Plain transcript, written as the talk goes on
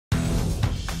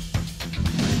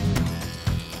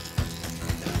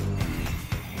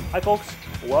Hi folks,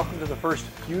 welcome to the first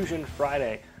Fusion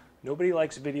Friday. Nobody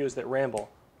likes videos that ramble.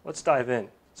 Let's dive in.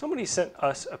 Somebody sent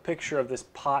us a picture of this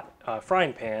pot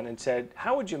frying pan and said,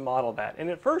 how would you model that? And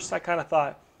at first I kind of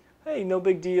thought, hey, no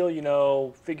big deal, you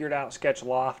know, figure it out, sketch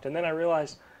loft. And then I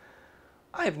realized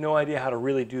I have no idea how to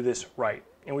really do this right.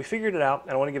 And we figured it out,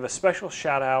 and I want to give a special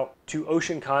shout out to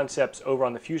Ocean Concepts over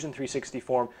on the Fusion 360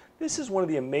 forum. This is one of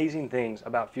the amazing things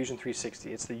about Fusion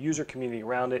 360. It's the user community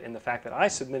around it and the fact that I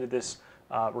submitted this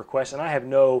request and I have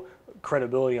no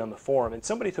credibility on the forum. And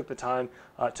somebody took the time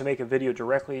to make a video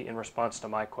directly in response to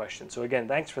my question. So again,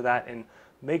 thanks for that, and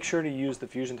make sure to use the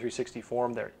Fusion 360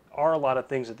 forum. There are a lot of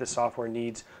things that this software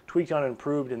needs tweaked on and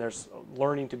improved, and there's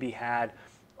learning to be had.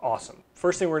 Awesome.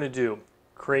 First thing we're going to do,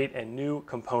 create a new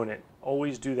component.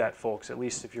 Always do that, folks, at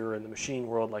least if you're in the machine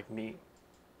world like me.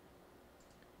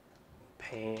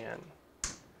 Pan.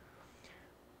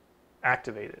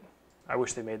 Activated. I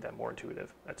wish they made that more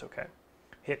intuitive. That's okay.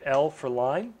 Hit L for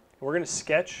line. We're going to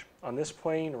sketch on this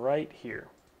plane right here.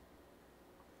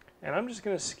 And I'm just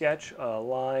going to sketch a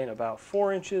line about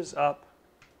 4 inches up.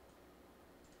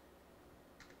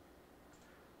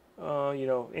 You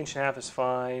know, 1.5 inches is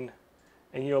fine.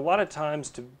 And you know, a lot of times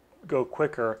to go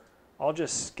quicker, I'll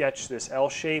just sketch this L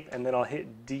shape and then I'll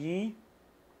hit D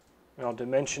and I'll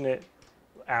dimension it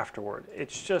afterward.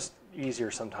 It's just easier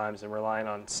sometimes than relying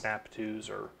on snap twos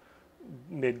or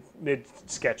mid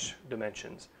sketch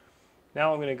dimensions.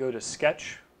 Now I'm going to go to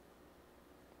sketch.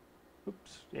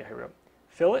 Oops, yeah, here we go.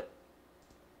 Fillet.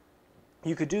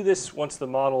 You could do this once the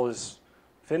model is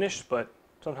finished, but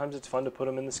sometimes it's fun to put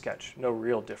them in the sketch. No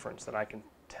real difference that I can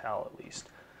tell, at least.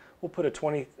 We'll put a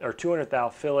 200 thou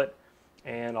fillet,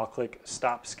 and I'll click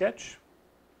Stop Sketch.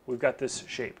 We've got this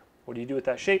shape. What do you do with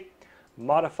that shape?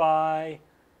 Modify,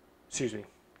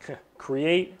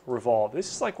 create revolve.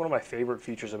 This is like one of my favorite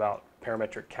features about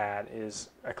parametric CAD is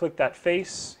I click that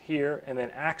face here and then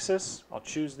axis. I'll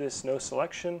choose this no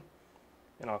selection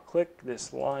and I'll click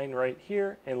this line right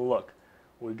here and look,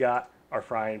 we've got our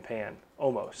frying pan,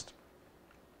 almost.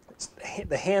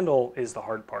 The handle is the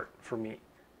hard part for me.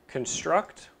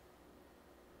 Construct,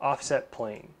 offset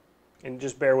plane. And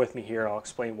just bear with me here, I'll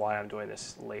explain why I'm doing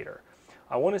this later.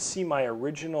 I want to see my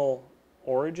original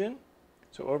origin.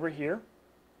 So over here,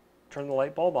 turn the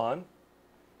light bulb on.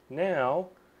 Now,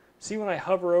 see when I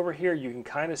hover over here, you can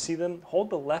kind of see them. Hold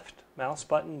the left mouse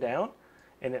button down,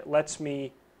 and it lets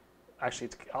me, actually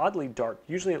it's oddly dark.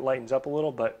 Usually it lightens up a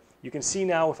little, but you can see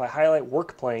now if I highlight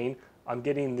work plane, I'm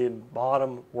getting the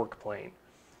bottom work plane.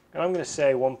 And I'm going to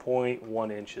say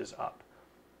 1.1 inches up.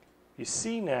 You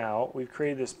see now we've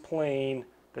created this plane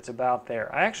that's about there.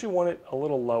 I actually want it a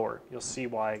little lower. You'll see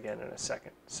why again in a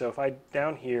second. So if I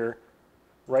down here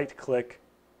right click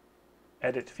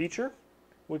edit feature,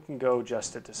 we can go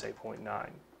adjust it to say 0.9.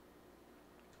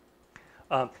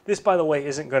 This, by the way,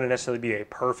 isn't going to necessarily be a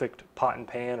perfect pot and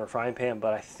pan or frying pan,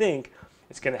 but I think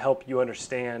it's going to help you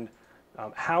understand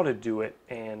how to do it,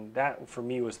 and that for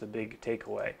me was the big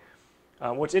takeaway.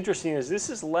 What's interesting is this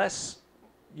is less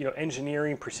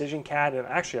engineering, precision CAD, and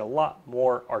actually a lot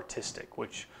more artistic,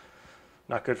 which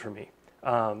not good for me.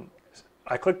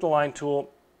 I click the line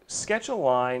tool, sketch a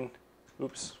line,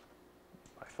 oops,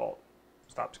 my fault,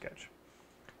 stop sketch.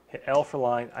 Hit L for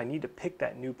line. I need to pick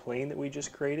that new plane that we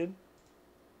just created.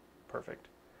 Perfect.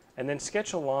 And then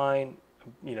sketch a line,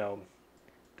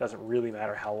 doesn't really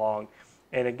matter how long.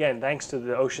 And again, thanks to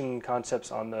the Ocean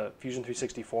Concepts on the Fusion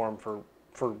 360 forum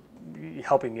for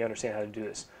helping me understand how to do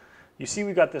this. You see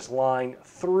we got this line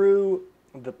through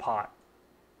the pot,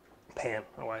 pan,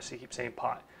 I don't know why I keep saying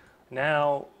pot.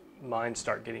 Now mine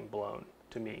start getting blown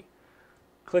to me.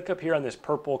 Click up here on this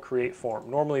purple create form.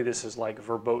 Normally this is like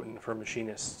verboten for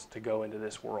machinists to go into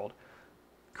this world.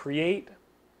 Create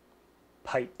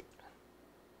pipe.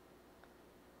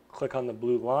 Click on the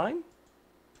blue line,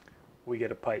 we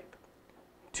get a pipe.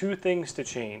 2 things to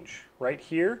change. Right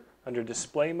here under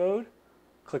display mode,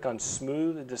 click on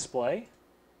smooth display.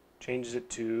 Changes it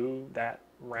to that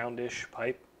roundish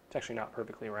pipe. It's actually not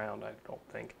perfectly round, I don't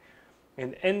think.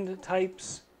 And end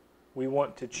types, we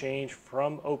want to change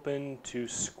from open to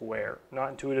square. Not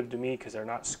intuitive to me because they're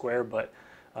not square, but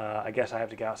I guess I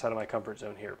have to get outside of my comfort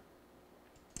zone here.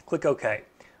 Click OK.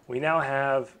 We now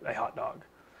have a hot dog.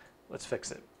 Let's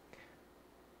fix it.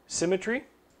 Symmetry.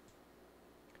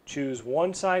 Choose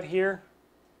one side here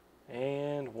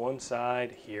and one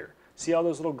side here. See all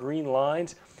those little green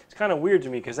lines? It's kind of weird to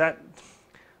me because that,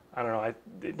 I don't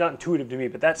know, not intuitive to me,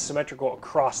 but that's symmetrical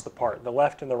across the part. The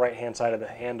left and the right hand side of the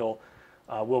handle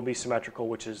will be symmetrical,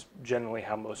 which is generally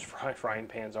how most frying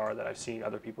pans are that I've seen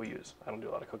other people use. I don't do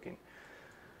a lot of cooking.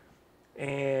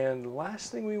 And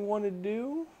last thing we want to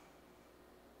do,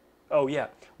 Oh yeah,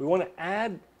 we want to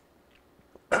add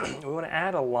we want to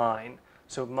add a line.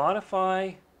 So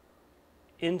modify,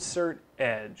 insert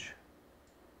edge.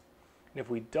 And if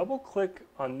we double click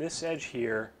on this edge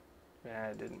here,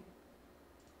 I didn't.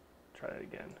 Try that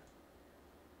again.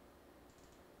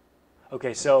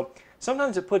 Okay, so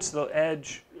sometimes it puts the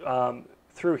edge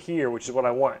through here, which is what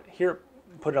I want. Here,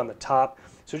 put it on the top.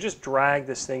 So just drag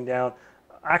this thing down.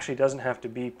 Actually, it doesn't have to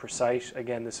be precise.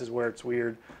 Again, this is where it's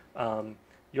weird.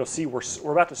 You'll see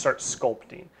we're about to start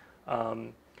sculpting.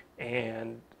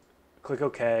 And click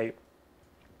OK.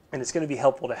 And it's going to be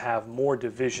helpful to have more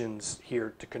divisions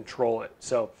here to control it.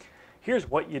 So here's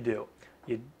what you do.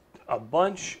 A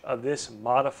bunch of this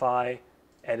modify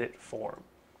edit form.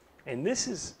 And this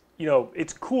is, you know,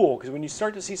 it's cool because when you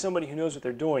start to see somebody who knows what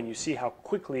they're doing, you see how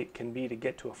quickly it can be to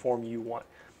get to a form you want.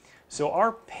 So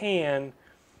our pan,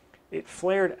 it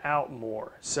flared out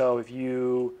more. So if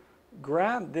you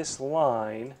grab this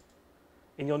line,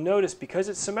 and you'll notice because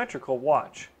it's symmetrical,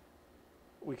 watch.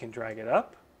 We can drag it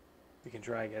up, we can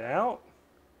drag it out.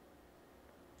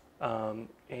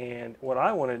 And what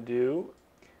I want to do,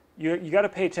 you got to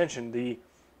pay attention.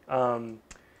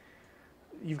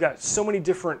 You've got so many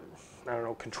different, I don't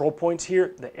know, control points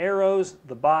here. The arrows,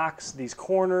 the box, these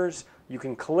corners. You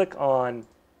can click on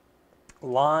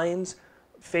lines,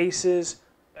 faces,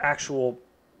 actual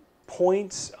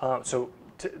points. So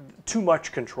too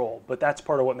much control, but that's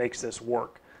part of what makes this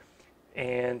work.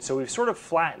 And so we've sort of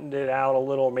flattened it out a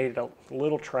little, made it a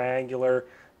little triangular.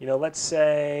 You know, let's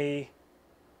say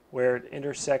where it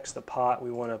intersects the pot, we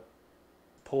want to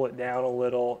pull it down a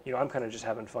little. You know, I'm kind of just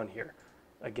having fun here.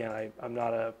 Again, I'm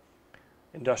not a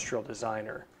industrial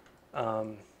designer.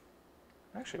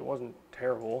 Actually, it wasn't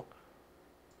terrible.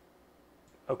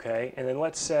 Okay, and then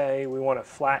let's say we want to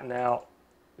flatten out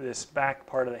this back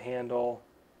part of the handle.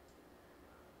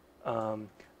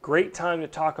 Great time to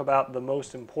talk about the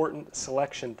most important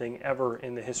selection thing ever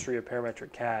in the history of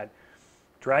parametric CAD.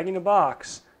 Dragging a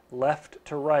box left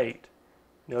to right.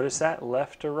 Notice that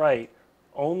left to right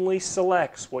only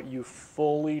selects what you've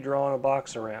fully drawn a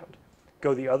box around.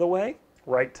 Go the other way,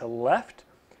 right to left,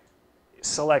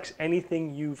 selects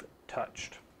anything you've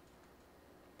touched.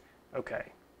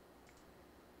 Okay.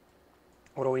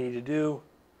 What do we need to do?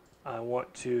 I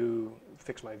want to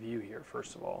fix my view here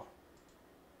first of all.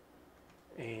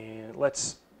 And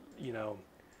let's, you know,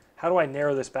 how do I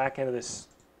narrow this back into this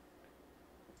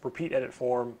repeat edit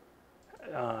form?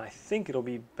 I think it'll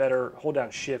be better, hold down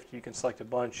shift, you can select a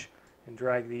bunch and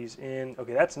drag these in.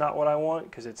 Okay, that's not what I want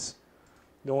because it's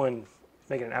going,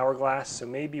 making an hourglass, so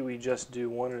maybe we just do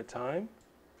one at a time.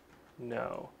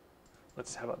 No,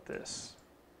 how about this?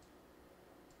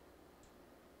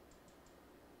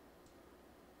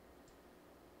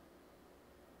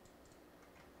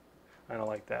 I don't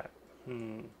like that.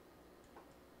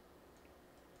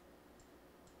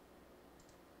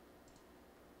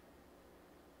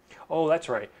 Oh, that's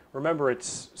right. Remember,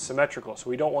 it's symmetrical, so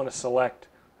we don't want to select,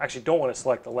 actually don't want to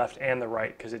select the left and the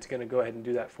right because it's going to go ahead and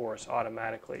do that for us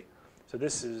automatically. So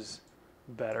this is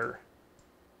better.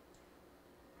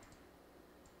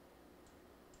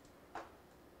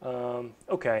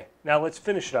 Okay, now let's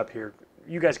finish it up here.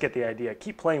 You guys get the idea.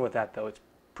 Keep playing with that though. It's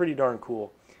pretty darn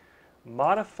cool.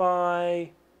 Modify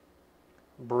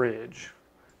bridge.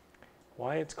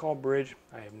 Why it's called bridge,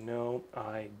 I have no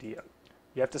idea.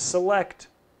 You have to select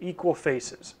equal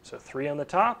faces. So 3 on the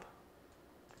top,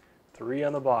 3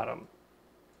 on the bottom.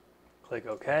 Click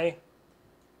OK.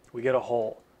 We get a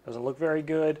hole. Doesn't look very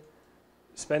good.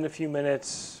 Spend a few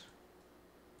minutes.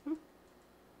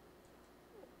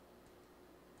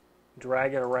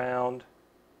 Drag it around.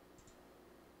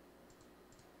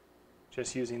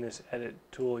 Just using this edit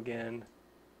tool again.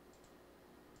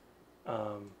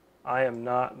 I am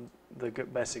not the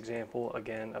best example,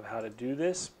 again, of how to do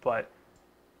this, but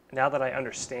now that I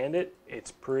understand it,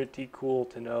 it's pretty cool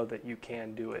to know that you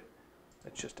can do it.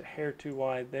 It's just a hair too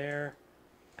wide there.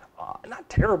 Not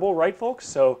terrible, right, folks?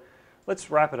 So let's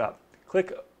wrap it up.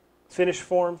 Click Finish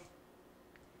Form.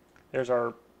 There's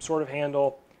our sort of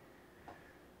handle.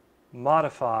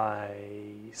 Modify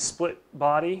Split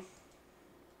Body.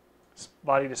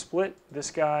 Body to split. This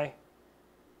guy.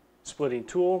 Splitting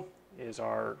tool is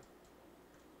our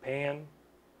pan.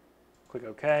 Click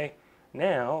OK.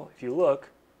 Now, if you look,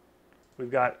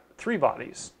 we've got 3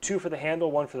 bodies. 2 for the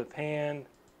handle, 1 for the pan.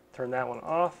 Turn that one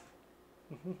off.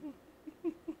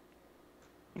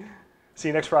 See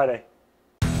you next Friday.